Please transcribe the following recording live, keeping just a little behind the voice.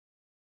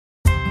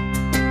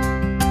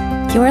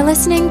You're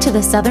listening to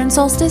the Southern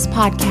Solstice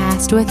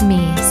Podcast with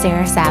me,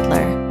 Sarah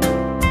Sadler.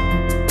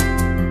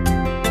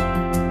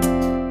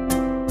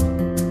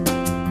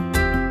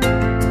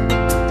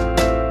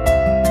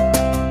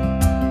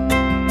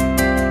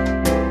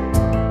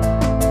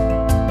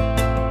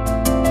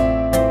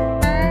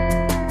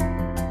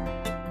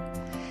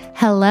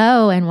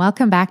 Hello, and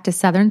welcome back to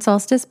Southern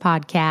Solstice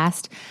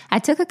Podcast. I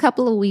took a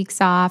couple of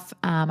weeks off.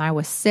 I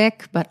was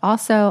sick, but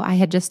also I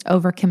had just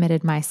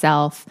overcommitted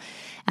myself.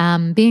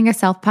 Being a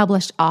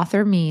self-published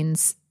author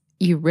means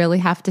you really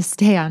have to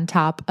stay on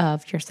top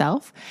of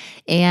yourself.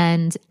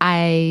 And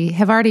I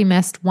have already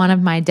missed one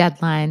of my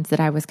deadlines that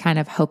I was kind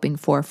of hoping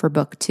for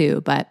book 2.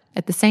 But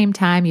at the same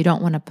time, you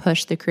don't want to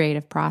push the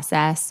creative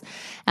process.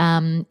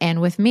 And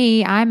with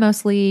me, I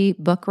mostly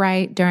book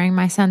write during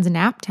my son's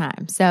nap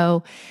time.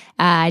 So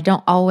I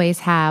don't always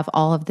have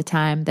all of the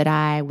time that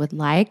I would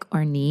like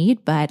or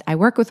need, but I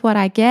work with what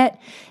I get.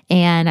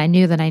 And I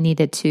knew that I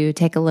needed to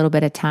take a little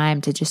bit of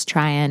time to just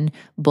try and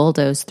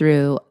bulldoze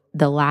through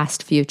the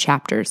last few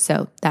chapters.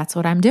 So that's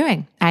what I'm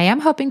doing. I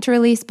am hoping to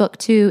release book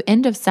 2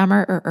 end of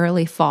summer or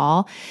early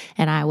fall,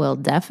 and I will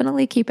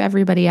definitely keep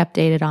everybody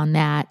updated on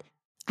that.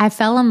 I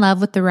fell in love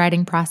with the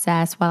writing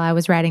process while I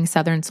was writing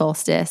Southern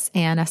Solstice,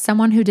 and as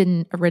someone who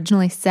didn't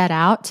originally set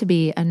out to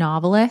be a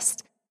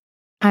novelist,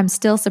 I'm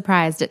still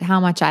surprised at how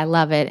much I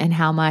love it and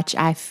how much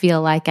I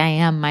feel like I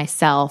am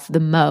myself the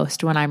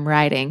most when I'm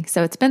writing.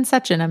 So it's been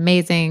such an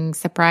amazing,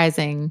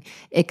 surprising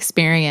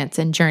experience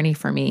and journey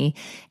for me.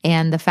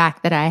 And the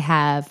fact that I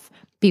have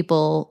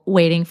people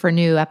waiting for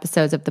new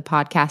episodes of the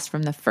podcast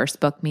from the first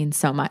book means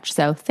so much.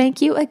 So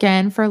thank you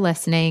again for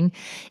listening.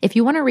 If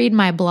you want to read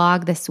my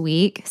blog this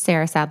week,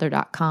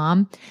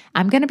 sarahsadler.com,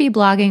 I'm going to be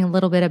blogging a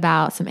little bit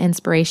about some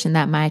inspiration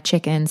that my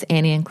chickens,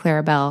 Annie and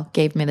Clarabelle,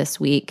 gave me this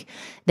week.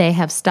 They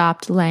have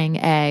stopped laying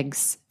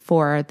eggs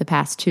for the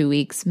past 2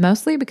 weeks,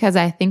 mostly because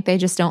I think they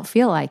just don't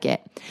feel like it.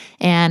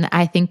 And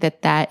I think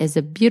that that is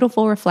a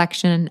beautiful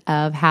reflection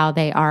of how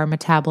they are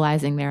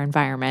metabolizing their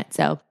environment.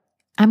 So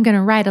I'm going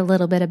to write a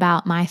little bit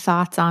about my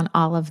thoughts on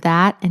all of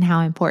that and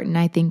how important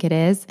I think it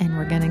is. And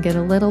we're going to get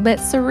a little bit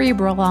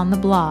cerebral on the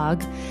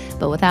blog.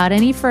 But without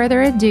any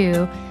further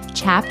ado,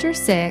 Chapter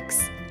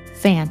 6,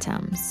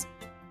 Phantoms.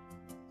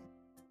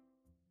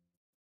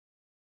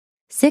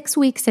 6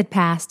 weeks had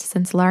passed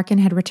since Larkin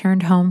had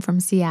returned home from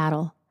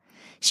Seattle.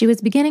 She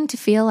was beginning to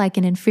feel like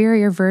an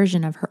inferior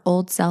version of her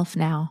old self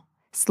now,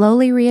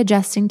 slowly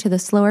readjusting to the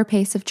slower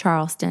pace of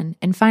Charleston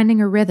and finding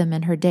a rhythm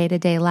in her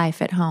day-to-day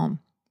life at home.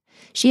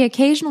 She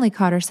occasionally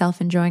caught herself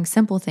enjoying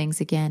simple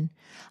things again,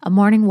 a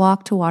morning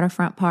walk to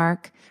Waterfront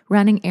Park,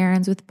 running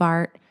errands with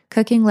Bart,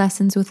 cooking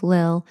lessons with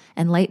Lil,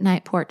 and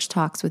late-night porch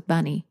talks with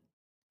Bunny.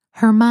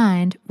 Her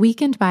mind,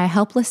 weakened by a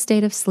helpless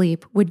state of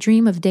sleep, would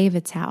dream of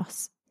David's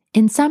house.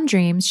 In some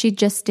dreams, she'd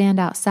just stand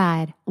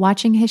outside,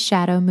 watching his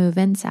shadow move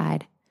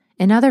inside.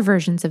 In other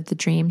versions of the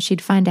dream,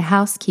 she'd find a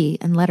house key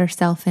and let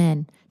herself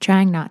in,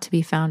 trying not to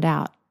be found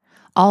out.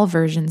 All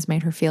versions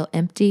made her feel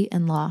empty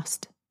and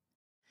lost.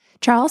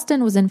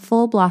 Charleston was in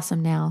full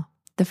blossom now.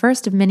 The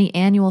first of many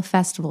annual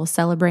festivals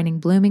celebrating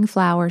blooming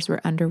flowers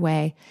were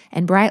underway,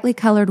 and brightly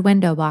colored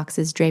window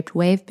boxes draped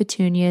wave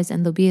petunias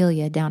and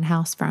lobelia down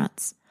house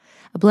fronts.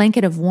 A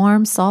blanket of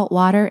warm salt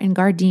water and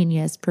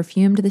gardenias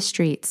perfumed the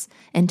streets,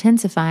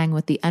 intensifying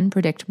with the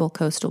unpredictable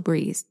coastal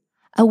breeze.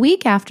 A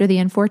week after the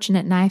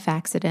unfortunate knife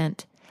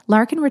accident,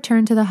 Larkin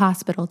returned to the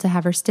hospital to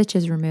have her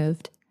stitches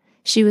removed.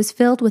 She was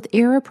filled with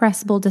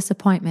irrepressible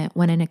disappointment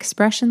when an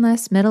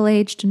expressionless,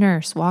 middle-aged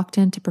nurse walked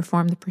in to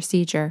perform the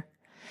procedure.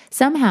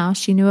 Somehow,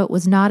 she knew it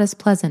was not as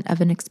pleasant of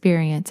an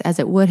experience as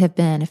it would have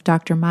been if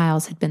Dr.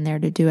 Miles had been there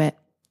to do it.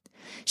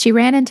 She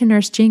ran into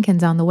Nurse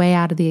Jenkins on the way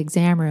out of the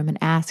exam room and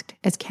asked,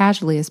 as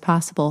casually as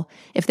possible,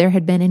 if there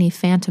had been any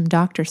phantom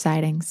doctor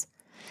sightings.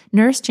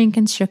 Nurse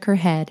Jenkins shook her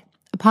head,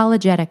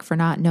 apologetic for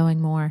not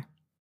knowing more.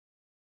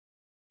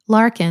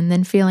 Larkin,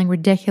 then feeling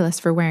ridiculous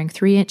for wearing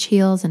 3-inch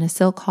heels and a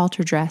silk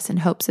halter dress in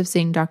hopes of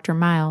seeing Dr.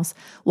 Miles,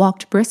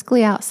 walked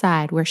briskly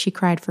outside where she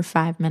cried for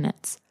 5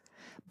 minutes.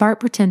 Bart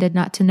pretended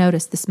not to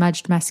notice the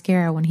smudged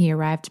mascara when he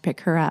arrived to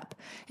pick her up,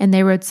 and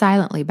they rode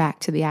silently back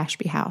to the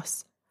Ashby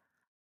house.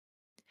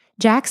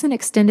 Jackson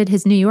extended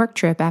his New York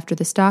trip after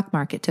the stock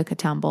market took a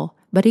tumble,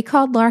 but he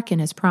called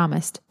Larkin as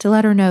promised to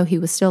let her know he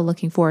was still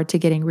looking forward to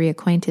getting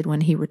reacquainted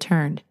when he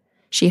returned.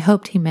 She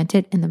hoped he meant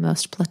it in the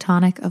most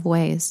platonic of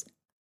ways.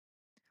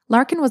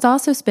 Larkin was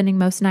also spending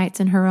most nights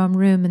in her own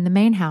room in the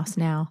main house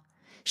now.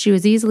 She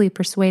was easily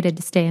persuaded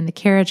to stay in the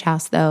carriage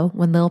house, though,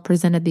 when Lil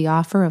presented the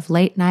offer of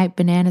late-night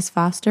Bananas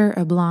Foster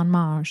or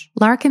blancmange.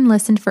 Larkin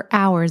listened for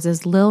hours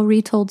as Lil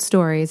retold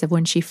stories of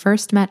when she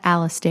first met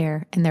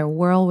Alistair and their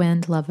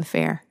whirlwind love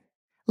affair.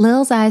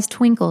 Lil's eyes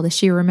twinkled as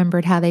she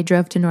remembered how they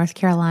drove to North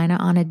Carolina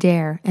on a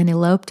dare and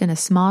eloped in a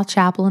small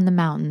chapel in the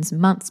mountains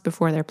months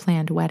before their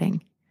planned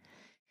wedding.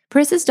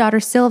 Pris's daughter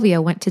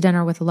Sylvia went to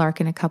dinner with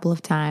Larkin a couple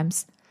of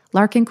times.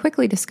 Larkin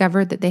quickly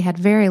discovered that they had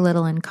very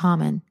little in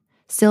common.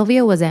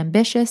 Sylvia was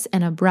ambitious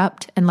and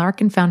abrupt, and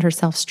Larkin found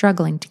herself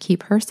struggling to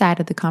keep her side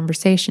of the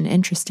conversation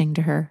interesting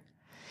to her.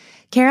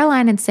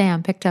 Caroline and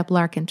Sam picked up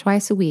Larkin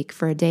twice a week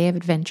for a day of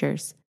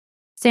adventures.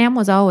 Sam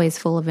was always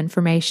full of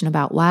information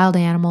about wild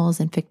animals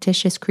and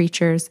fictitious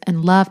creatures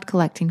and loved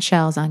collecting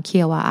shells on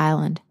Kiowa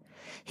Island.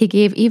 He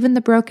gave even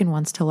the broken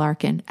ones to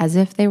Larkin as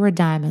if they were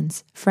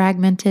diamonds,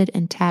 fragmented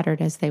and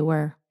tattered as they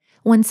were.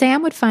 When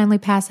Sam would finally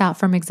pass out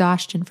from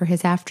exhaustion for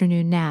his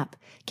afternoon nap,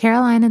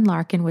 Caroline and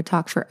Larkin would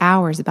talk for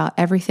hours about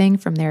everything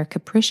from their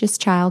capricious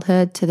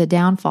childhood to the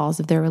downfalls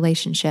of their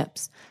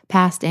relationships,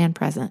 past and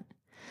present.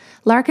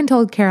 Larkin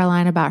told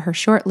Caroline about her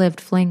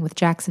short-lived fling with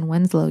Jackson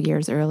Winslow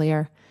years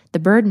earlier, the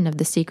burden of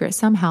the secret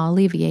somehow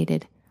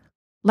alleviated.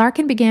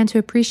 Larkin began to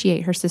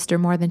appreciate her sister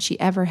more than she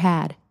ever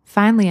had,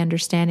 finally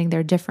understanding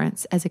their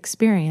difference as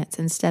experience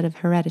instead of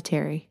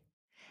hereditary.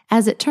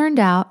 As it turned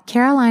out,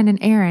 Caroline and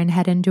Aaron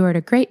had endured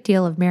a great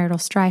deal of marital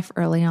strife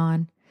early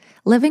on.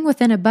 Living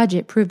within a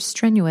budget proved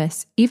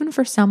strenuous, even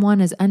for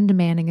someone as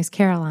undemanding as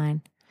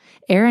Caroline.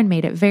 Aaron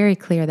made it very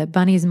clear that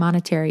Bunny's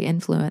monetary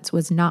influence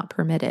was not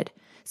permitted,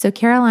 so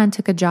Caroline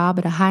took a job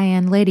at a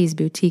high-end ladies'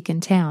 boutique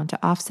in town to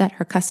offset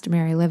her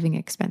customary living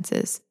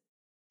expenses.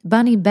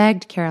 Bunny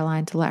begged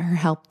Caroline to let her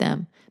help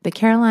them, but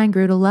Caroline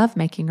grew to love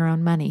making her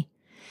own money.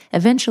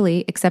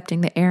 Eventually,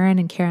 accepting that Aaron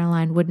and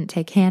Caroline wouldn't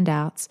take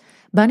handouts,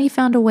 Bunny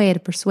found a way to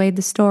persuade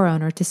the store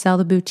owner to sell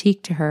the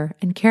boutique to her,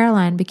 and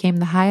Caroline became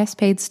the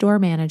highest-paid store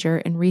manager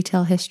in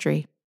retail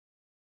history.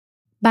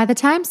 By the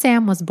time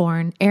Sam was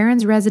born,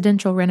 Aaron's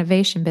residential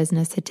renovation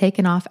business had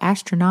taken off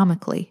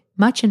astronomically,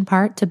 much in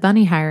part to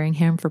Bunny hiring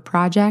him for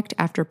project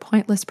after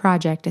pointless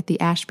project at the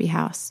Ashby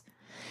house.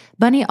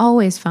 Bunny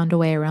always found a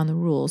way around the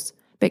rules,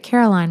 but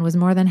Caroline was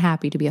more than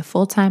happy to be a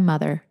full-time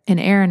mother, and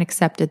Aaron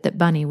accepted that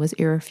Bunny was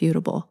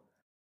irrefutable.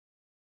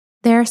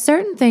 There are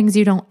certain things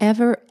you don't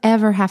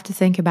ever have to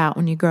think about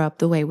when you grow up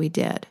the way we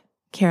did,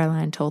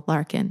 Caroline told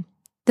Larkin.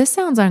 This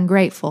sounds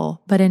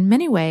ungrateful, but in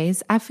many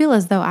ways, I feel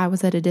as though I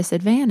was at a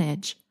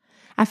disadvantage.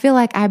 I feel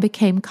like I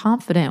became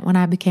confident when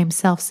I became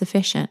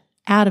self-sufficient,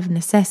 out of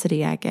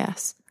necessity, I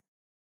guess.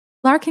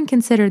 Larkin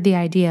considered the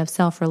idea of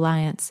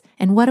self-reliance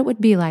and what it would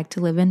be like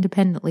to live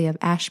independently of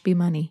Ashby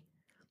money.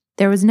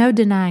 There was no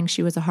denying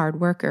she was a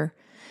hard worker,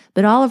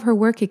 but all of her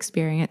work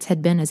experience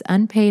had been as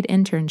unpaid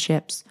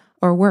internships,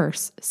 or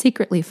worse,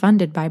 secretly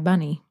funded by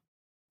Bunny.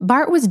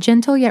 Bart was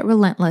gentle yet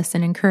relentless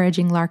in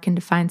encouraging Larkin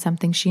to find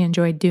something she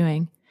enjoyed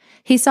doing.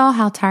 He saw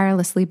how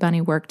tirelessly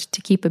Bunny worked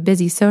to keep a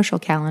busy social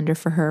calendar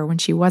for her when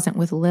she wasn't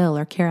with Lil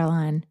or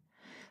Caroline.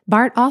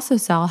 Bart also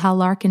saw how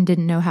Larkin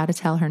didn't know how to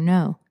tell her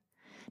no.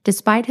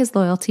 Despite his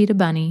loyalty to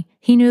Bunny,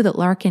 he knew that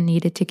Larkin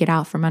needed to get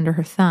out from under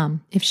her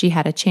thumb if she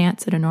had a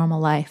chance at a normal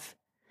life.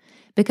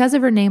 Because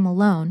of her name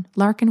alone,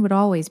 Larkin would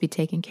always be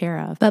taken care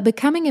of, but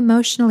becoming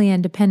emotionally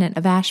independent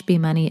of Ashby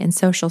money and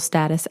social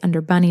status under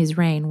Bunny's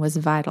reign was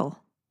vital.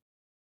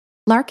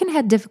 Larkin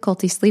had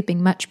difficulty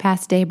sleeping much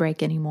past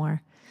daybreak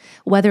anymore,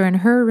 whether in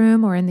her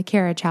room or in the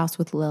carriage house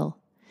with Lil.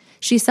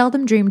 She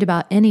seldom dreamed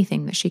about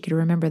anything that she could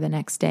remember the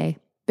next day,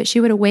 but she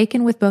would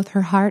awaken with both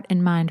her heart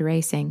and mind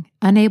racing,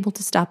 unable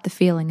to stop the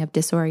feeling of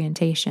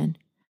disorientation.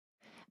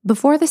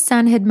 Before the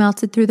sun had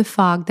melted through the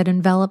fog that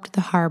enveloped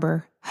the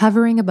harbor,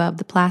 hovering above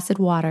the placid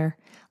water,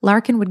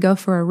 Larkin would go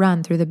for a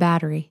run through the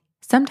battery,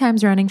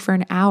 sometimes running for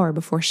an hour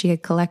before she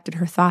had collected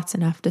her thoughts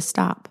enough to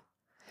stop.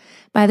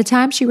 By the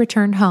time she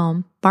returned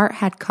home, Bart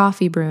had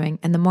coffee brewing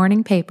and the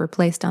morning paper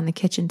placed on the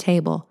kitchen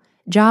table,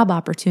 job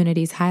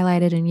opportunities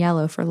highlighted in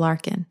yellow for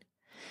Larkin.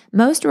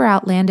 Most were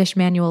outlandish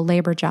manual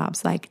labor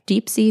jobs like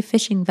deep-sea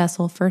fishing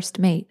vessel first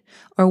mate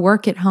or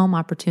work-at-home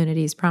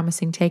opportunities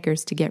promising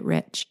takers to get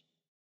rich.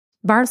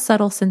 Bart's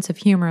subtle sense of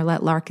humor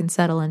let Larkin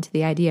settle into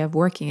the idea of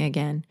working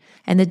again,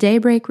 and the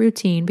daybreak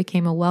routine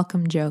became a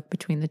welcome joke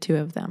between the two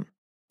of them.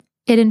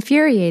 It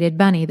infuriated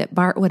Bunny that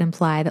Bart would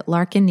imply that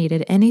Larkin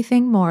needed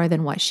anything more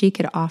than what she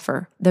could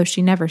offer, though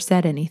she never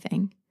said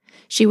anything.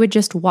 She would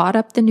just wad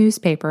up the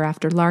newspaper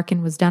after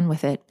Larkin was done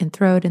with it and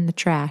throw it in the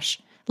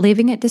trash,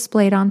 leaving it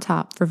displayed on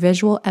top for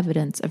visual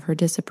evidence of her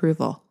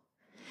disapproval.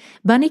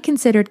 Bunny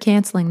considered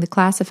canceling the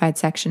classified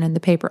section in the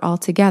paper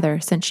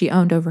altogether since she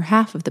owned over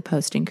half of the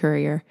Post and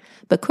Courier,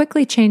 but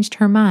quickly changed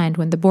her mind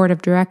when the board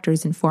of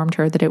directors informed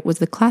her that it was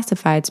the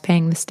classifieds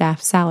paying the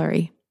staff's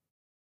salary.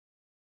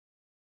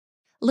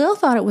 Lil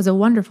thought it was a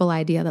wonderful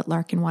idea that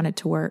Larkin wanted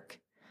to work.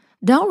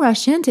 "Don't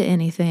rush into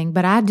anything,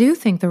 but I do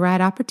think the right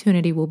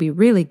opportunity will be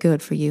really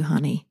good for you,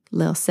 honey,"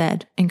 Lil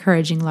said,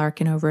 encouraging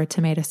Larkin over a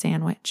tomato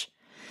sandwich.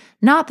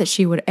 "Not that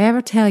she would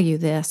ever tell you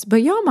this,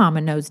 but your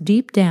mama knows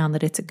deep down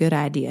that it's a good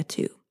idea,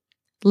 too."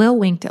 Lil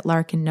winked at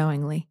Larkin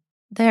knowingly.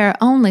 "There are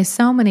only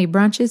so many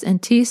brunches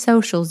and tea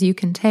socials you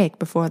can take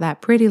before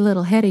that pretty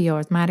little head of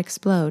yours might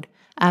explode.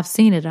 I've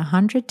seen it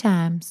 100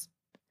 times.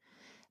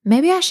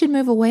 "Maybe I should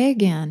move away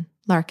again,"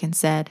 Larkin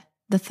said.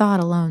 The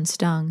thought alone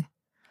stung.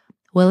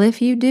 "Well, if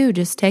you do,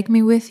 just take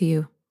me with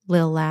you,"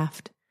 Lil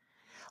laughed.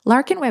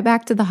 Larkin went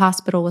back to the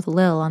hospital with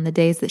Lil on the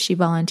days that she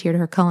volunteered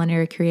her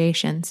culinary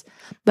creations,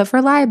 but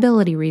for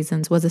liability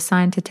reasons was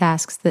assigned to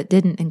tasks that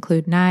didn't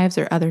include knives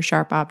or other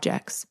sharp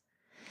objects.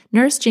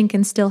 Nurse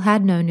Jenkins still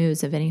had no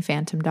news of any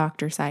phantom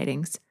doctor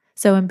sightings,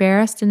 So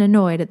embarrassed and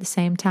annoyed at the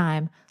same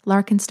time,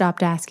 Larkin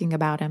stopped asking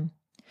about him.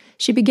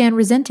 She began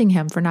resenting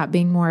him for not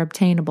being more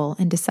obtainable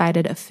and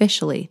decided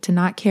officially to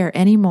not care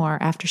any more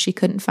after she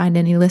couldn't find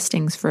any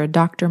listings for a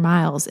Dr.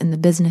 Miles in the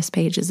business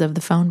pages of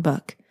the phone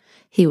book.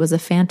 He was a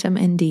phantom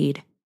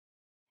indeed.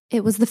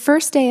 It was the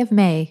first day of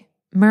May,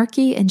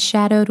 murky and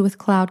shadowed with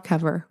cloud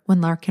cover, when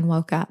Larkin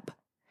woke up.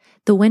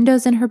 The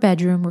windows in her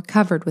bedroom were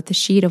covered with a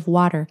sheet of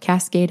water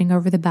cascading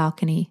over the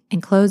balcony,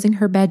 enclosing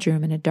her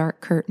bedroom in a dark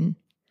curtain.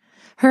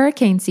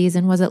 Hurricane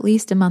season was at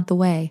least a month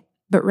away,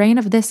 but rain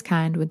of this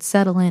kind would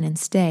settle in and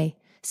stay,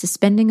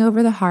 suspending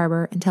over the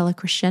harbor until a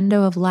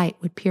crescendo of light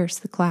would pierce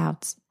the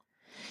clouds.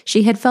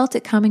 She had felt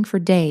it coming for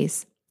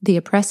days, the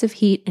oppressive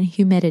heat and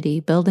humidity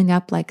building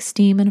up like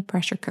steam in a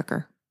pressure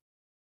cooker.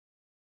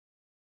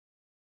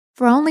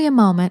 For only a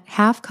moment,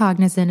 half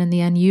cognizant in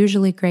the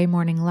unusually gray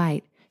morning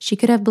light, she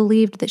could have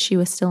believed that she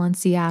was still in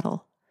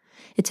Seattle.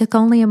 It took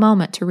only a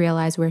moment to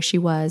realize where she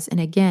was and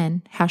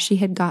again how she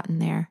had gotten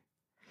there.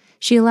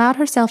 She allowed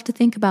herself to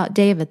think about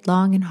David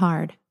long and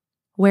hard.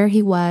 Where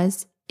he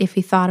was, if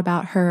he thought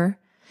about her,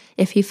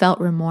 if he felt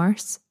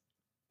remorse.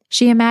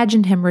 She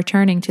imagined him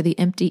returning to the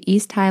empty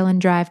East Highland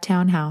Drive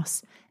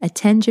townhouse, a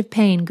tinge of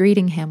pain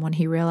greeting him when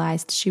he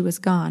realized she was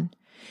gone,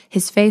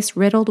 his face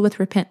riddled with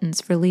repentance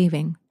for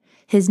leaving,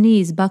 his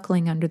knees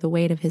buckling under the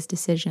weight of his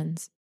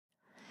decisions.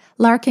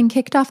 Larkin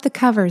kicked off the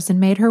covers and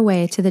made her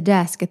way to the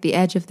desk at the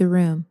edge of the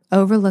room,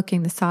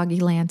 overlooking the soggy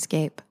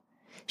landscape.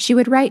 She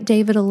would write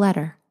David a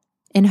letter.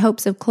 In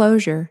hopes of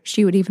closure,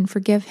 she would even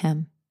forgive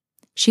him.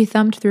 She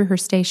thumbed through her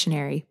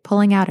stationery,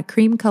 pulling out a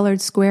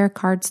cream-colored square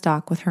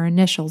cardstock with her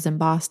initials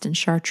embossed in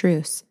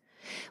chartreuse.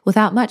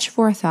 Without much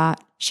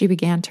forethought, she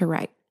began to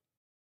write.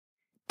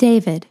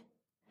 David,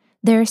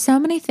 there are so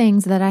many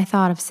things that I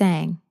thought of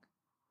saying.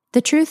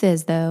 The truth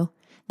is, though,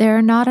 there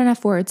are not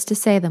enough words to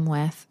say them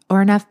with,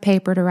 or enough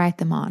paper to write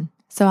them on,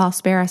 so I'll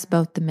spare us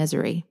both the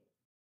misery.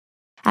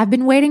 I've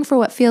been waiting for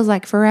what feels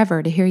like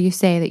forever to hear you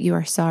say that you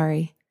are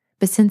sorry.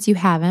 But since you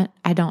haven't,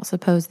 I don't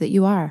suppose that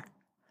you are.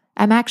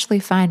 I'm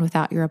actually fine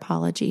without your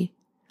apology.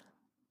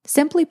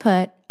 Simply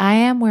put, I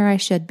am where I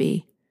should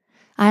be.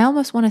 I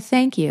almost want to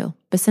thank you,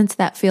 but since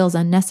that feels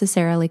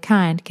unnecessarily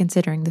kind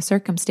considering the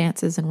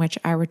circumstances in which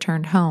I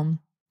returned home,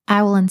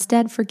 I will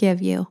instead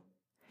forgive you.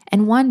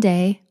 And one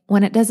day,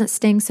 when it doesn't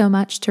sting so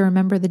much to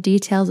remember the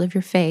details of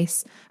your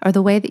face or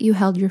the way that you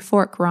held your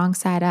fork wrong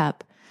side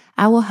up,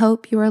 I will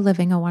hope you are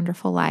living a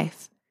wonderful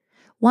life.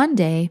 One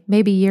day,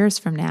 maybe years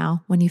from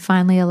now, when you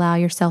finally allow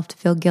yourself to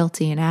feel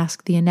guilty and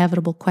ask the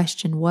inevitable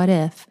question, what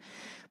if?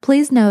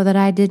 Please know that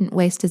I didn't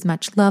waste as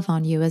much love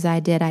on you as I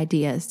did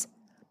ideas.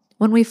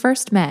 When we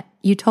first met,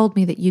 you told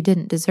me that you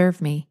didn't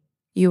deserve me.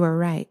 You were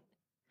right.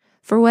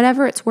 For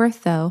whatever it's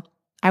worth, though,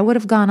 I would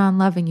have gone on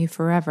loving you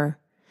forever,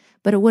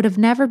 but it would have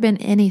never been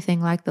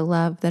anything like the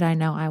love that I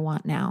know I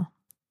want now.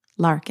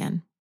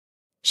 Larkin.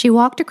 She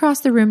walked across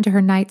the room to her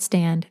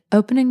nightstand,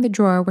 opening the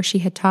drawer where she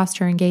had tossed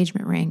her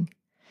engagement ring.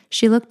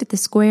 She looked at the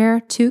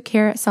square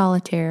 2-carat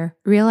solitaire,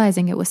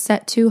 realizing it was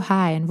set too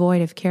high and void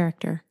of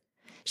character.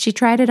 She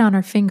tried it on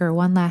her finger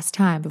one last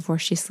time before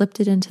she slipped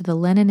it into the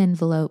linen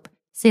envelope,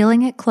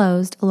 sealing it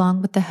closed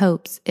along with the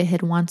hopes it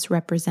had once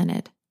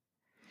represented.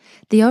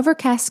 The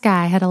overcast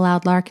sky had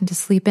allowed Larkin to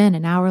sleep in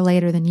an hour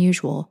later than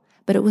usual,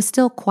 but it was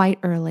still quite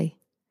early.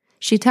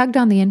 She tugged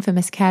on the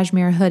infamous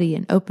cashmere hoodie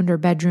and opened her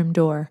bedroom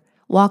door,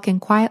 walking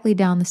quietly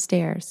down the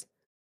stairs.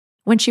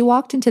 When she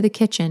walked into the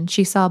kitchen,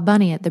 she saw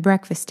Bunny at the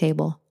breakfast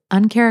table,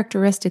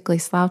 uncharacteristically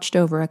slouched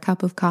over a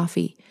cup of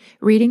coffee,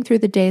 reading through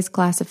the day's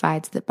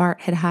classifieds that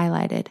Bart had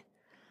highlighted.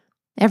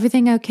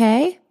 "Everything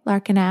okay?"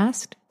 Larkin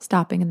asked,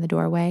 stopping in the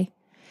doorway.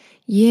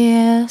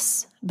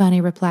 "Yes," Bunny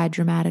replied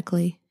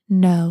dramatically.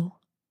 "No."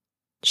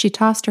 She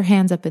tossed her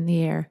hands up in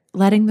the air,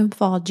 letting them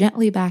fall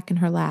gently back in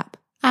her lap.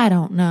 "I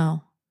don't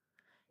know."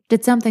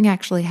 "Did something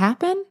actually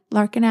happen?"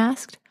 Larkin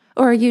asked.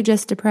 "Or are you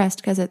just depressed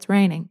because it's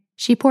raining?"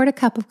 She poured a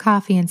cup of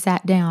coffee and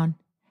sat down.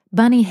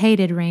 Bunny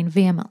hated rain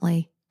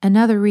vehemently.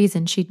 Another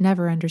reason she'd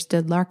never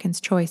understood Larkin's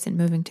choice in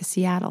moving to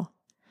Seattle.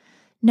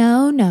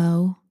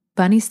 No.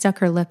 Bunny stuck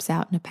her lips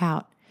out in a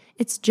pout.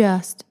 "It's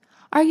just,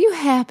 are you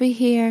happy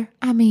here?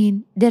 I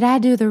mean, did I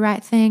do the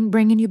right thing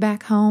bringing you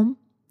back home?"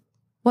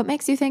 "What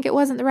makes you think it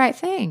wasn't the right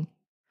thing?"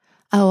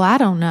 "Oh, I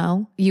don't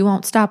know. You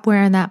won't stop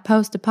wearing that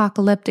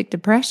post-apocalyptic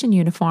depression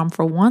uniform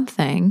for one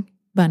thing,"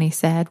 Bunny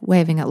said,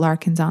 waving at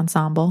Larkin's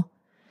ensemble.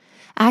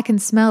 "I can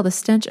smell the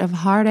stench of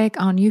heartache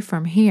on you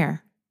from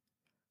here."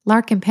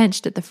 Larkin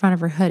pinched at the front of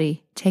her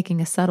hoodie, taking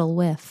a subtle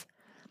whiff.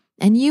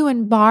 "And you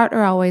and Bart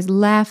are always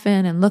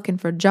laughing and looking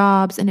for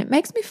jobs, and it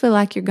makes me feel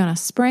like you're going to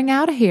spring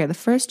out of here the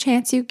first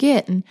chance you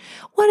get. And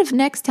what if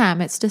next time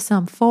it's to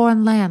some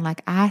foreign land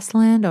like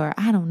Iceland or,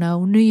 I don't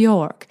know, New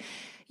York?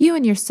 You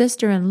and your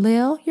sister and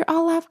Lil, you're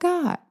all I've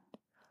got."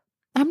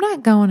 "I'm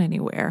not going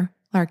anywhere,"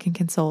 Larkin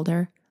consoled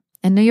her.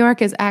 "And New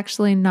York is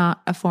actually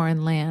not a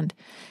foreign land,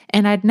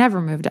 and I'd never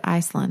move to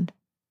Iceland."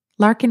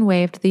 Larkin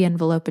waved the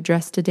envelope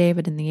addressed to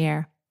David in the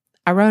air.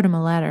 "I wrote him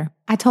a letter.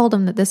 I told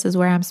him that this is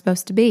where I'm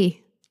supposed to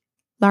be."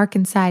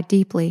 Larkin sighed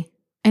deeply.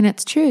 "And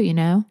it's true, you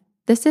know.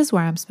 This is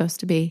where I'm supposed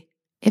to be.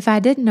 If I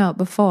didn't know it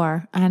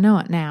before, I know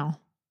it now."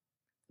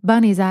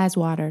 Bunny's eyes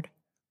watered.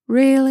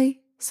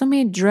 "Really? So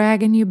me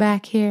dragging you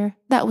back here,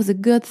 that was a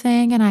good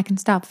thing and I can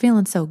stop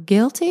feeling so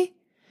guilty?"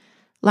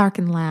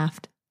 Larkin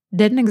laughed.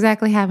 "Didn't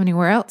exactly have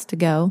anywhere else to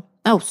go."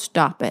 "Oh,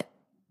 stop it."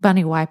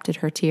 Bunny wiped at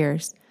her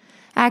tears.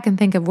 "I can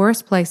think of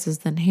worse places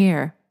than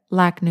here,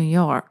 like New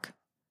York."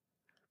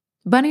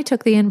 Bunny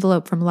took the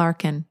envelope from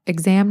Larkin,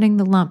 examining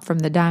the lump from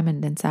the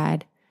diamond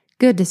inside.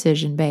 "Good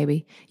decision,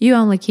 baby. You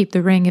only keep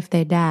the ring if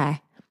they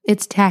die.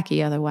 It's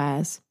tacky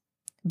otherwise."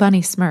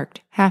 Bunny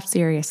smirked, half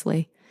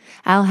seriously.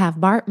 "I'll have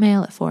Bart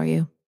mail it for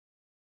you."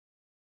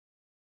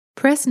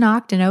 Pris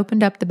knocked and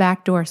opened up the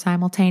back door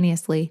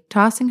simultaneously,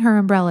 tossing her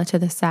umbrella to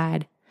the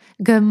side.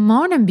 "Good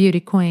morning, beauty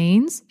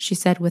queens," she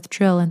said with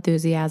trill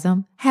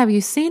enthusiasm. "Have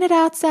you seen it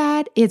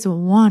outside? It's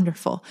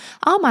wonderful.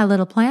 All my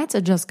little plants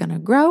are just going to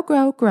grow,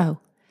 grow, grow."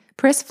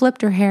 Pris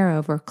flipped her hair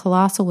over,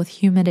 colossal with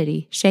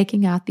humidity,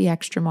 shaking out the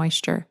extra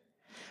moisture.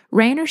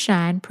 Rain or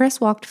shine,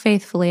 Pris walked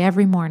faithfully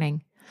every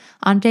morning.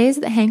 On days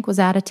that Hank was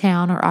out of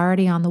town or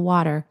already on the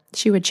water,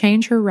 she would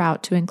change her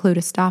route to include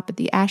a stop at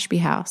the Ashby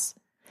house.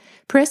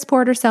 Pris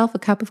poured herself a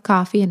cup of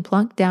coffee and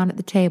plunked down at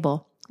the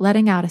table,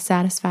 letting out a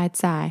satisfied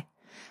sigh.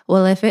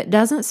 "Well, if it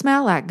doesn't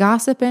smell like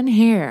gossip in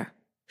here."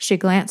 She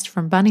glanced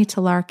from Bunny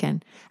to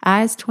Larkin,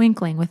 eyes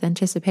twinkling with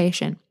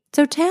anticipation.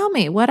 "So tell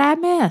me what I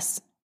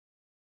miss."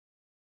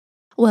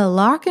 "Well,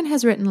 Larkin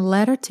has written a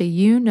letter to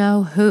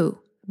you-know-who,"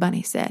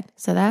 Bunny said,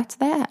 "so that's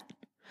that."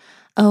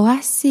 "Oh,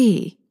 I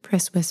see,"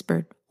 Pris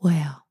whispered.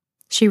 "Well."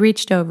 She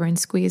reached over and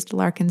squeezed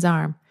Larkin's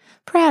arm.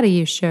 "Proud of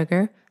you,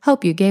 sugar.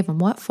 Hope you gave him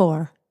what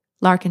for."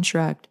 Larkin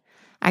shrugged.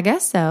 "I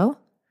guess so."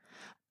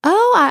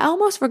 "Oh, I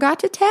almost forgot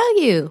to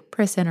tell you,"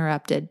 Pris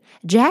interrupted.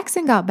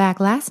 "Jackson got back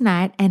last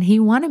night, and he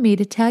wanted me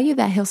to tell you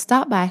that he'll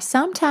stop by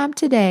sometime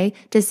today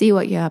to see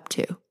what you're up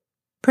to."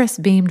 Pris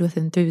beamed with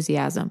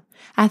enthusiasm.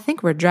 "I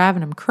think we're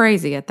driving him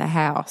crazy at the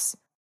house."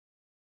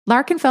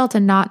 Larkin felt a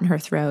knot in her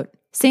throat.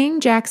 Seeing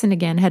Jackson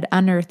again had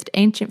unearthed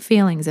ancient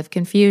feelings of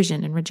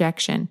confusion and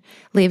rejection,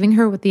 leaving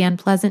her with the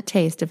unpleasant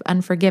taste of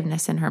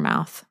unforgiveness in her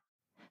mouth.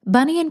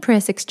 Bunny and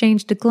Pris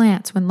exchanged a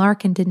glance when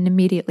Larkin didn't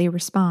immediately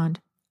respond.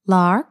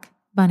 "Lark?"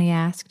 Bunny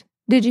asked.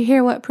 "Did you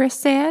hear what Pris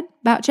said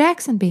about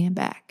Jackson being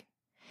back?"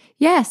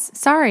 "Yes,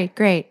 sorry,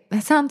 great.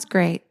 That sounds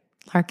great,"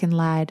 Larkin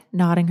lied,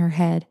 nodding her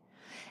head.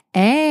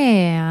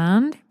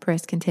 "And,"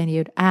 Pris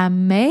continued, "I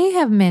may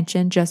have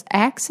mentioned just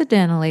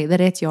accidentally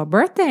that it's your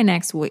birthday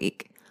next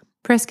week."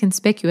 Pris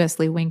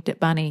conspicuously winked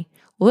at Bunny.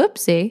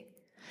 "Whoopsie."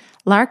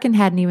 Larkin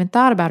hadn't even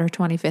thought about her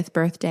 25th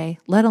birthday,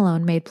 let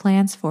alone made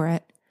plans for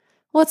it.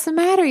 "What's the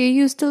matter? You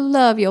used to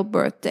love your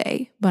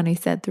birthday," Bunny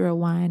said through a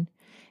whine.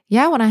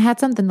 "Yeah, when I had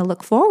something to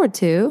look forward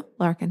to,"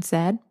 Larkin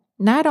said.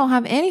 "Now I don't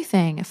have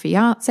anything, a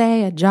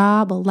fiancé, a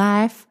job, a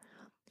life."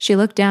 She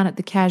looked down at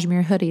the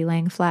cashmere hoodie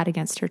laying flat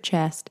against her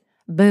chest.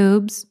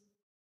 "Boobs."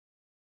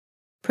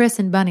 Pris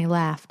and Bunny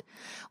laughed.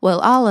 "Well,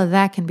 all of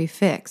that can be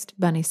fixed,"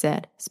 Bunny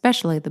said,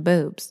 "especially the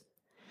boobs."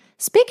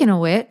 "Speaking of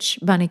which,"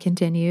 Bunny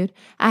continued,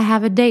 "I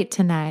have a date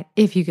tonight,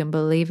 if you can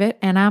believe it,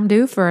 and I'm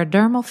due for a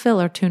dermal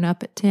filler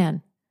tune-up at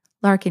 10.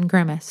 Larkin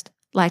grimaced.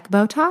 "Like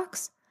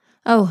Botox?"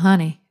 "Oh,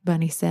 honey,"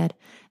 Bunny said,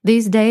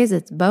 "these days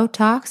it's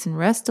Botox and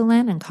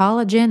Restylane and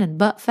collagen and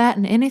butt fat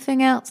and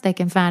anything else they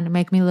can find to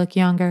make me look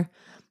younger.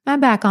 I'm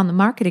back on the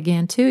market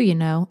again, too, you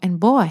know, and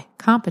boy,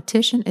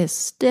 competition is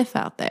stiff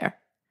out there."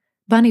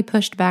 Bunny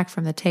pushed back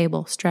from the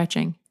table,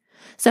 stretching.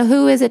 "So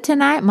who is it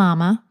tonight,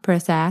 Mama?"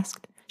 Pris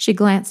asked. She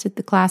glanced at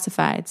the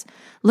classifieds,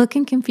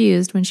 looking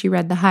confused when she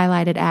read the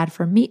highlighted ad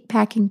for meat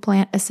packing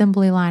plant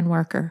assembly line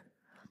worker.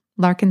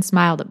 Larkin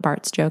smiled at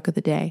Bart's joke of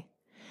the day.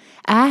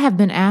 "I have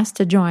been asked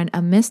to join a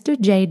Mr.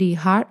 J.D.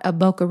 Hart of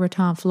Boca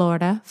Raton,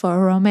 Florida, for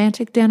a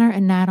romantic dinner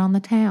and night on the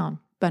town,"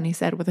 Bunny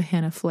said with a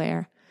hint of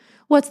flair.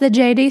 "What's the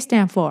J.D.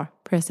 stand for?"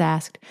 Pris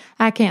asked.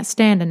 "I can't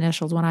stand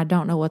initials when I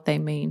don't know what they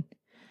mean."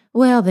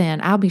 "Well then,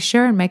 I'll be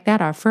sure and make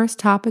that our first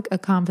topic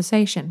of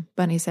conversation,"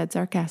 Bunny said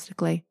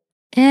sarcastically.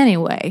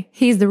 "Anyway,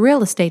 he's the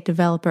real estate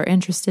developer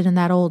interested in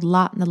that old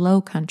lot in the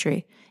Low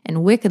Country,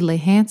 and wickedly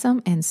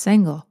handsome and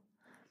single."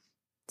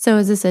 "So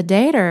is this a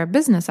date or a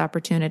business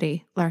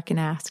opportunity?" Larkin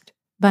asked.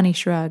 Bunny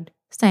shrugged.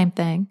 "Same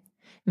thing.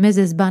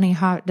 Mrs. Bunny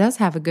Hart does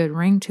have a good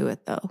ring to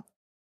it, though."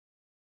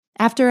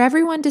 After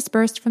everyone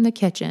dispersed from the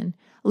kitchen,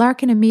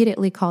 Larkin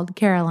immediately called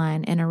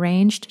Caroline and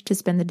arranged to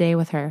spend the day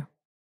with her.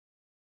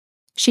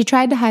 She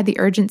tried to hide the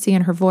urgency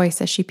in her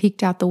voice as she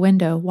peeked out the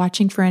window,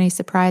 watching for any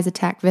surprise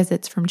attack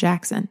visits from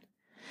Jackson.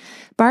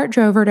 Bart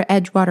drove her to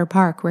Edgewater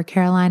Park, where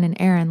Caroline and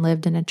Aaron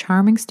lived in a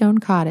charming stone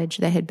cottage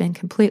that had been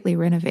completely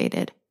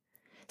renovated.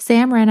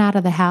 Sam ran out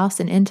of the house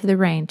and into the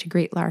rain to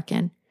greet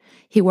Larkin.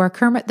 He wore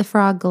Kermit the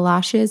Frog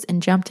galoshes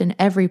and jumped in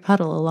every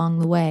puddle along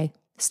the way,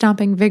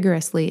 stomping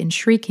vigorously and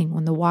shrieking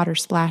when the water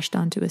splashed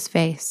onto his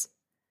face.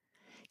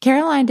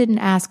 Caroline didn't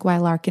ask why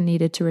Larkin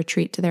needed to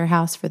retreat to their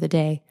house for the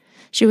day.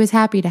 She was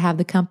happy to have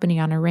the company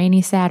on a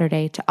rainy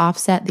Saturday to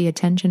offset the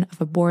attention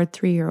of a bored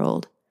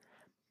 3-year-old.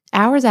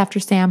 Hours after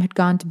Sam had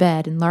gone to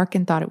bed and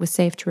Larkin thought it was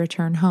safe to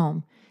return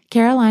home,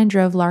 Caroline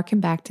drove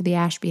Larkin back to the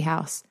Ashby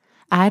house.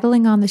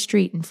 idling on the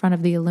street in front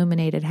of the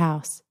illuminated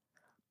house.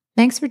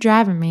 "Thanks for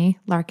driving me,"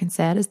 Larkin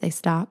said as they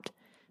stopped.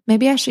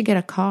 "Maybe I should get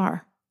a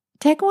car."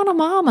 "Take one of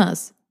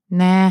Mama's."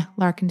 "Nah,"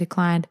 Larkin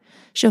declined.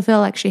 "She'll feel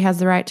like she has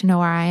the right to know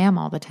where I am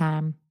all the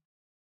time."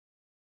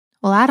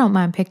 "Well, I don't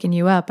mind picking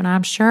you up, and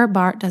I'm sure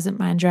Bart doesn't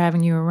mind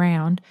driving you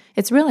around.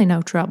 It's really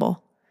no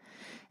trouble."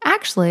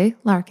 "Actually,"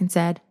 Larkin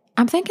said,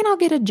 "I'm thinking I'll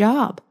get a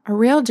job, a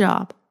real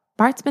job.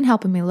 Bart's been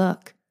helping me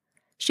look."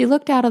 She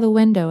looked out of the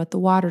window at the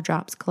water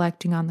drops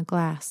collecting on the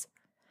glass.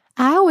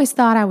 "I always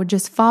thought I would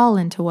just fall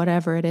into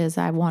whatever it is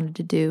I wanted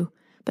to do,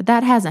 but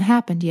that hasn't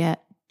happened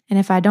yet. And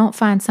if I don't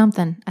find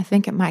something, I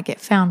think it might get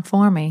found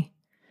for me."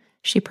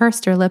 She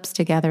pursed her lips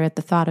together at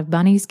the thought of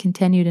Bunny's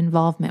continued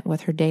involvement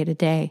with her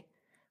day-to-day.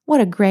 "What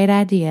a great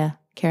idea,"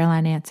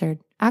 Caroline answered.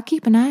 "I'll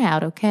keep an eye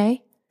out,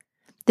 okay?"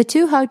 The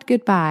two hugged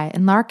goodbye,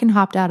 and Larkin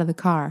hopped out of the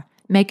car,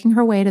 making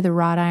her way to the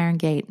wrought iron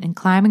gate and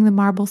climbing the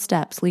marble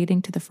steps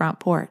leading to the front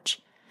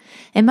porch.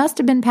 It must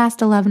have been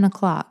past 11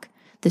 o'clock.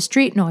 The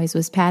street noise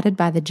was padded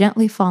by the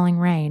gently falling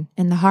rain,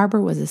 and the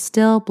harbor was a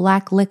still,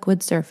 black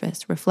liquid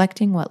surface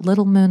reflecting what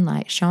little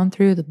moonlight shone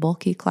through the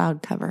bulky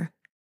cloud cover.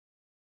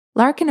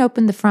 Larkin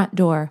opened the front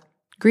door,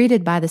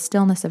 greeted by the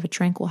stillness of a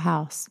tranquil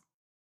house.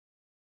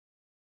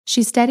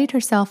 She steadied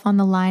herself on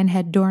the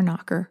lion-head door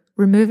knocker,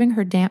 removing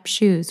her damp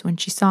shoes when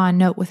she saw a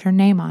note with her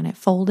name on it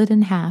folded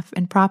in half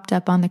and propped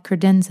up on the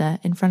credenza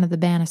in front of the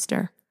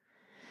banister.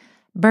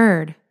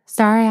 "Bird,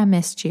 sorry I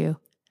missed you.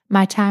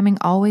 My timing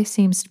always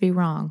seems to be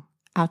wrong.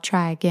 I'll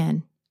try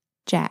again.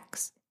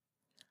 Jax."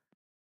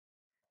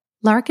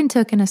 Larkin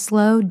took in a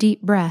slow,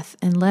 deep breath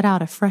and let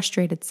out a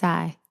frustrated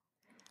sigh.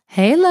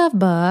 "Hey, love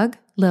bug,"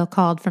 Lil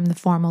called from the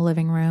formal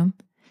living room.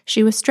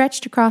 She was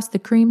stretched across the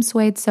cream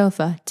suede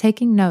sofa,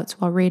 taking notes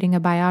while reading a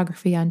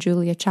biography on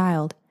Julia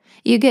Child.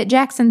 "You get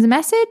Jackson's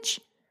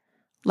message?"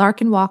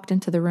 Larkin walked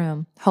into the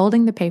room,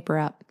 holding the paper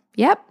up.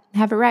 "Yep,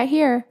 have it right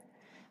here.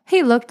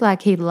 He looked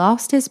like he'd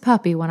lost his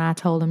puppy when I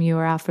told him you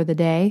were out for the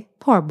day.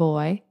 Poor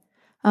boy."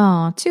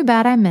 "Oh, too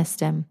bad I missed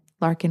him,"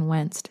 Larkin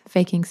winced,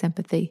 faking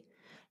sympathy.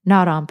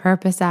 "Not on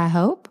purpose, I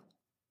hope?"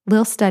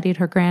 Lil studied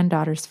her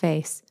granddaughter's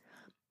face.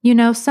 "You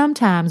know,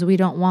 sometimes we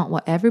don't want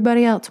what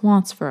everybody else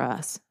wants for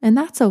us, and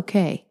that's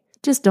okay.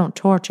 Just don't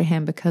torture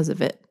him because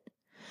of it."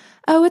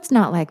 "Oh, it's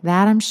not like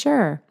that, I'm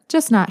sure.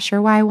 Just not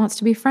sure why he wants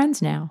to be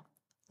friends now."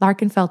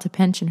 Larkin felt a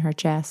pinch in her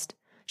chest.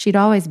 She'd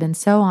always been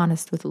so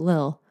honest with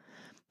Lil.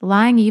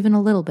 Lying even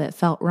a little bit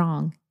felt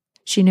wrong.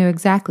 She knew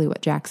exactly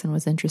what Jackson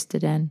was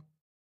interested in.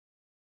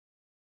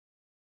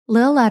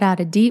 Lil let out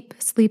a deep,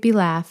 sleepy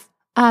laugh.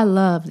 "I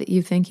love that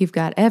you think you've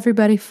got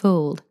everybody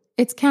fooled.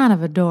 It's kind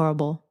of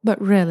adorable.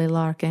 But really,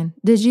 Larkin,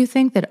 did you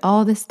think that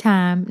all this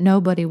time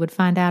nobody would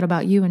find out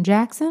about you and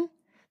Jackson?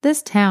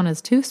 This town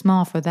is too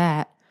small for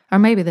that. Or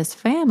maybe this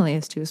family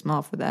is too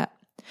small for that.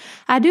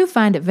 I do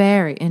find it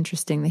very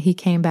interesting that he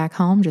came back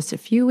home just a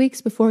few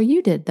weeks before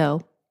you did,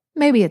 though.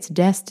 Maybe it's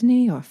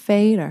destiny or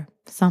fate or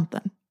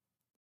something."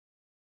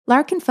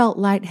 Larkin felt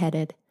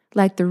lightheaded,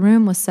 like the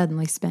room was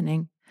suddenly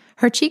spinning.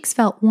 Her cheeks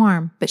felt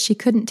warm, but she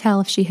couldn't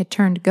tell if she had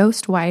turned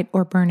ghost white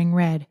or burning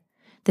red.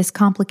 This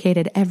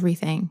complicated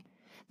everything.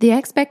 The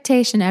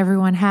expectation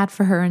everyone had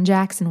for her and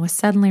Jackson was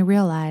suddenly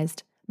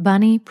realized.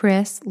 Bunny,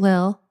 Pris,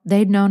 Lil,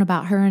 they'd known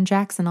about her and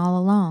Jackson all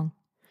along.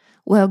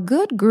 "Well,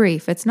 good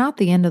grief, it's not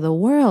the end of the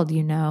world,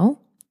 you know."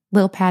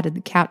 Lil patted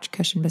the couch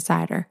cushion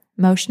beside her,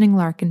 motioning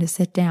Larkin to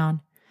sit down.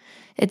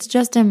 "It's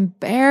just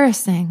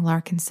embarrassing,"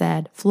 Larkin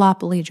said,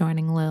 floppily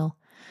joining Lil.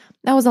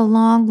 "That was a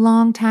long,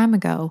 long time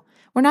ago.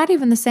 We're not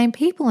even the same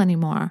people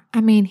anymore.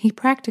 I mean, he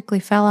practically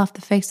fell off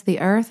the face of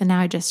the earth, and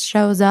now he just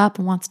shows up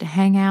and wants to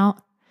hang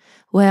out."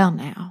 "Well,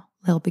 now,"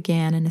 Lil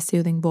began in a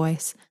soothing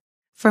voice,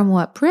 "from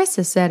what Pris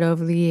has said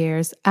over the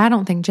years, I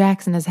don't think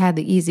Jackson has had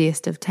the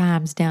easiest of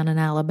times down in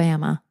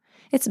Alabama.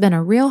 It's been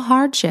a real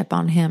hardship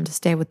on him to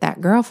stay with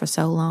that girl for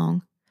so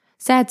long.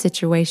 Sad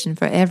situation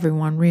for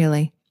everyone,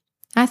 really.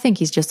 I think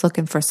he's just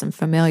looking for some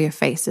familiar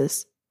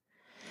faces."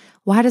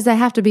 "Why does that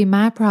have to be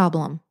my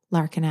problem?"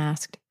 Larkin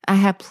asked. "I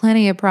have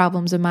plenty of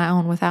problems of my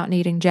own without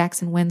needing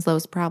Jackson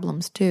Winslow's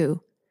problems,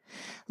 too."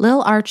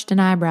 Lil arched an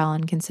eyebrow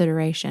in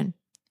consideration.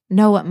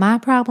 "Know what my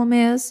problem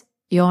is?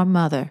 Your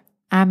mother.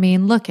 I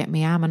mean, look at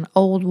me. I'm an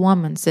old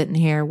woman sitting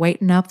here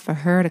waiting up for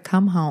her to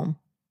come home."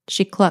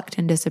 She clucked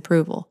in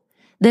disapproval.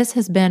 "This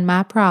has been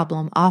my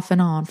problem off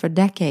and on for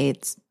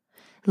decades."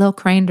 Lil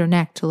craned her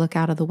neck to look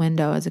out of the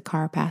window as a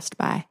car passed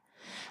by.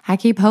 "I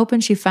keep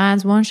hoping she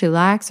finds one she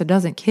likes or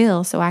doesn't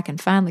kill so I can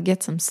finally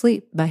get some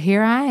sleep, but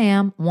here I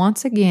am,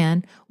 once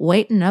again,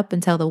 waiting up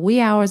until the wee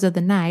hours of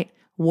the night.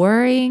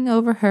 Worrying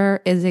over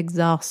her is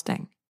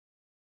exhausting."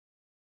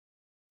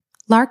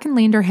 Larkin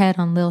leaned her head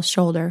on Lil's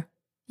shoulder.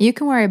 "You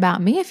can worry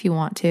about me if you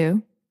want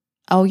to."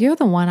 "Oh, you're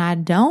the one I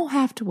don't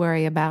have to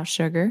worry about,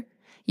 sugar.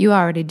 You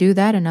already do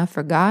that enough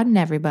for God and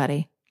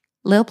everybody."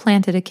 Lil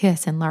planted a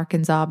kiss in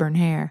Larkin's auburn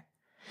hair.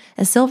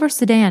 A silver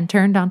sedan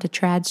turned onto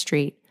Trad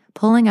Street,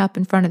 pulling up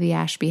in front of the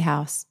Ashby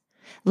house.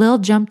 Lil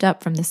jumped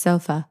up from the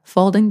sofa,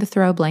 folding the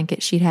throw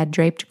blanket she'd had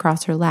draped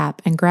across her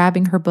lap and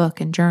grabbing her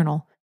book and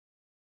journal.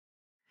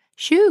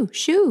 "Shoo,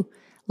 shoo!"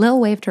 Lil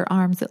waved her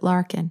arms at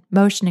Larkin,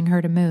 motioning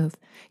her to move.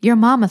 Your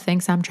mama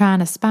thinks I'm trying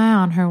to spy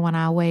on her when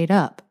I wait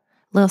up.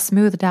 Lil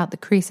smoothed out the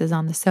creases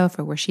on the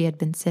sofa where she had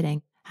been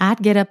sitting.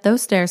 I'd get up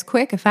those stairs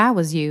quick if I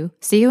was you.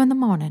 See you in the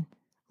morning.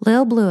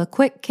 Lil blew a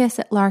quick kiss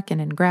at Larkin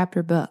and grabbed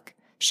her book.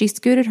 She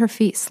scooted her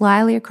feet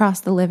slyly across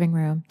the living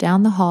room,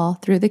 down the hall,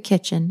 through the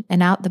kitchen,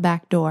 and out the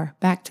back door,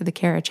 back to the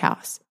carriage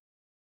house.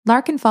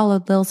 Larkin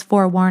followed Lil's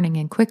forewarning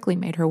and quickly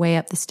made her way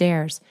up the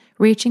stairs,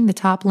 reaching the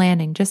top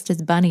landing just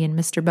as Bunny and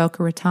Mr.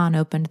 Boca Raton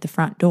opened the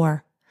front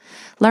door.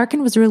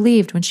 Larkin was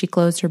relieved when she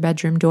closed her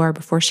bedroom door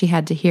before she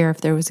had to hear if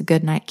there was a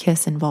goodnight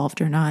kiss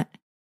involved or not.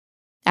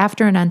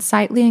 After an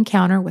unsightly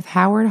encounter with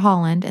Howard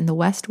Holland in the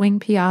West Wing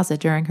Piazza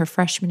during her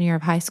freshman year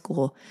of high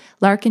school,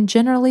 Larkin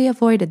generally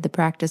avoided the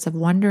practice of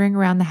wandering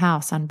around the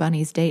house on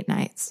Bunny's date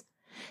nights.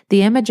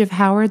 The image of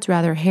Howard's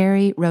rather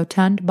hairy,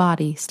 rotund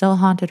body still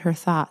haunted her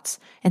thoughts,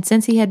 and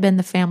since he had been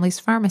the family's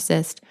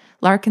pharmacist,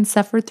 Larkin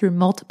suffered through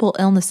multiple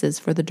illnesses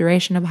for the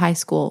duration of high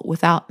school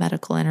without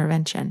medical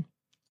intervention.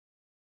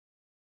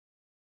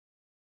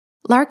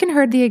 Larkin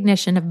heard the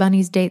ignition of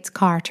Bunny's date's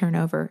car turn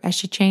over as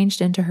she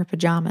changed into her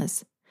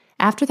pajamas.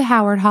 After the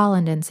Howard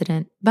Holland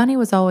incident, Bunny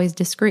was always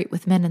discreet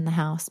with men in the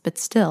house, but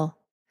still,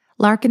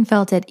 Larkin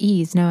felt at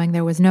ease knowing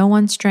there was no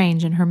one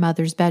strange in her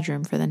mother's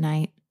bedroom for the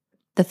night.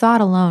 The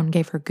thought alone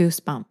gave her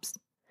goosebumps.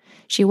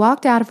 She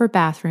walked out of her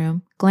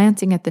bathroom,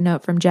 glancing at the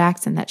note from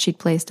Jackson that she'd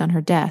placed on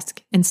her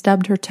desk, and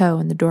stubbed her toe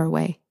in the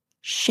doorway.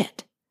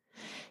 Shit.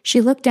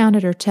 She looked down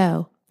at her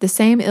toe, the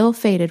same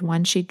ill-fated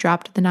one she'd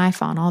dropped the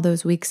knife on all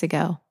those weeks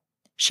ago.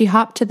 She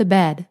hopped to the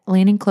bed,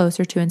 leaning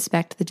closer to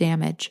inspect the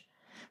damage.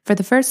 For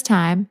the first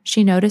time,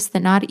 she noticed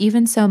that not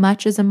even so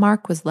much as a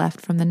mark was left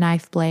from the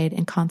knife blade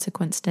and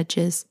consequent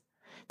stitches.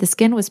 The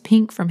skin was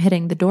pink from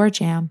hitting the door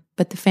jamb,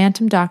 but the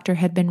phantom doctor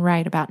had been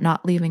right about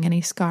not leaving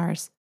any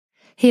scars.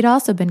 He'd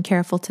also been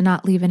careful to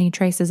not leave any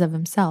traces of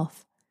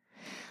himself.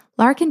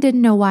 Larkin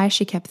didn't know why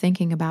she kept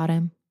thinking about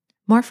him.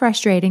 More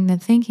frustrating than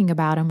thinking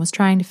about him was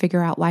trying to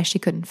figure out why she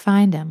couldn't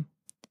find him.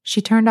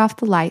 She turned off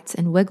the lights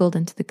and wiggled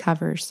into the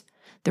covers.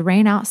 The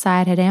rain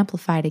outside had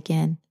amplified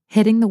again,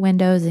 hitting the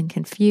windows in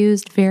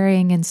confused,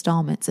 varying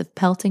installments of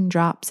pelting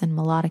drops and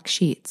melodic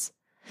sheets.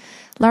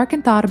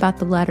 Larkin thought about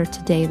the letter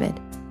to David,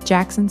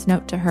 Jackson's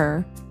note to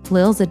her,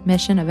 Lil's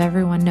admission of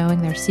everyone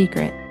knowing their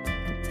secret,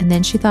 and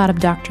then she thought of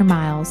Dr.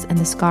 Miles and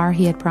the scar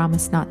he had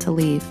promised not to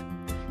leave.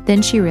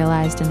 Then she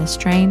realized in a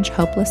strange,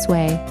 hopeless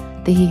way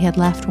that he had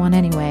left one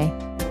anyway.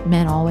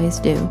 Men always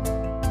do.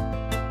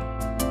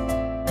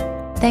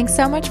 Thanks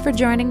so much for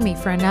joining me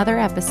for another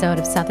episode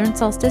of Southern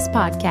Solstice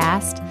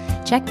Podcast.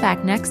 Check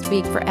back next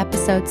week for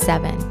episode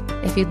 7.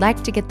 If you'd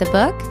like to get the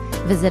book,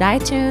 visit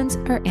iTunes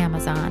or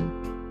Amazon.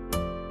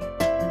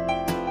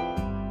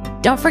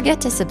 Don't forget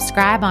to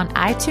subscribe on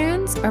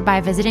iTunes or by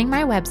visiting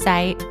my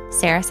website,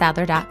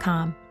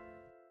 sarahsadler.com.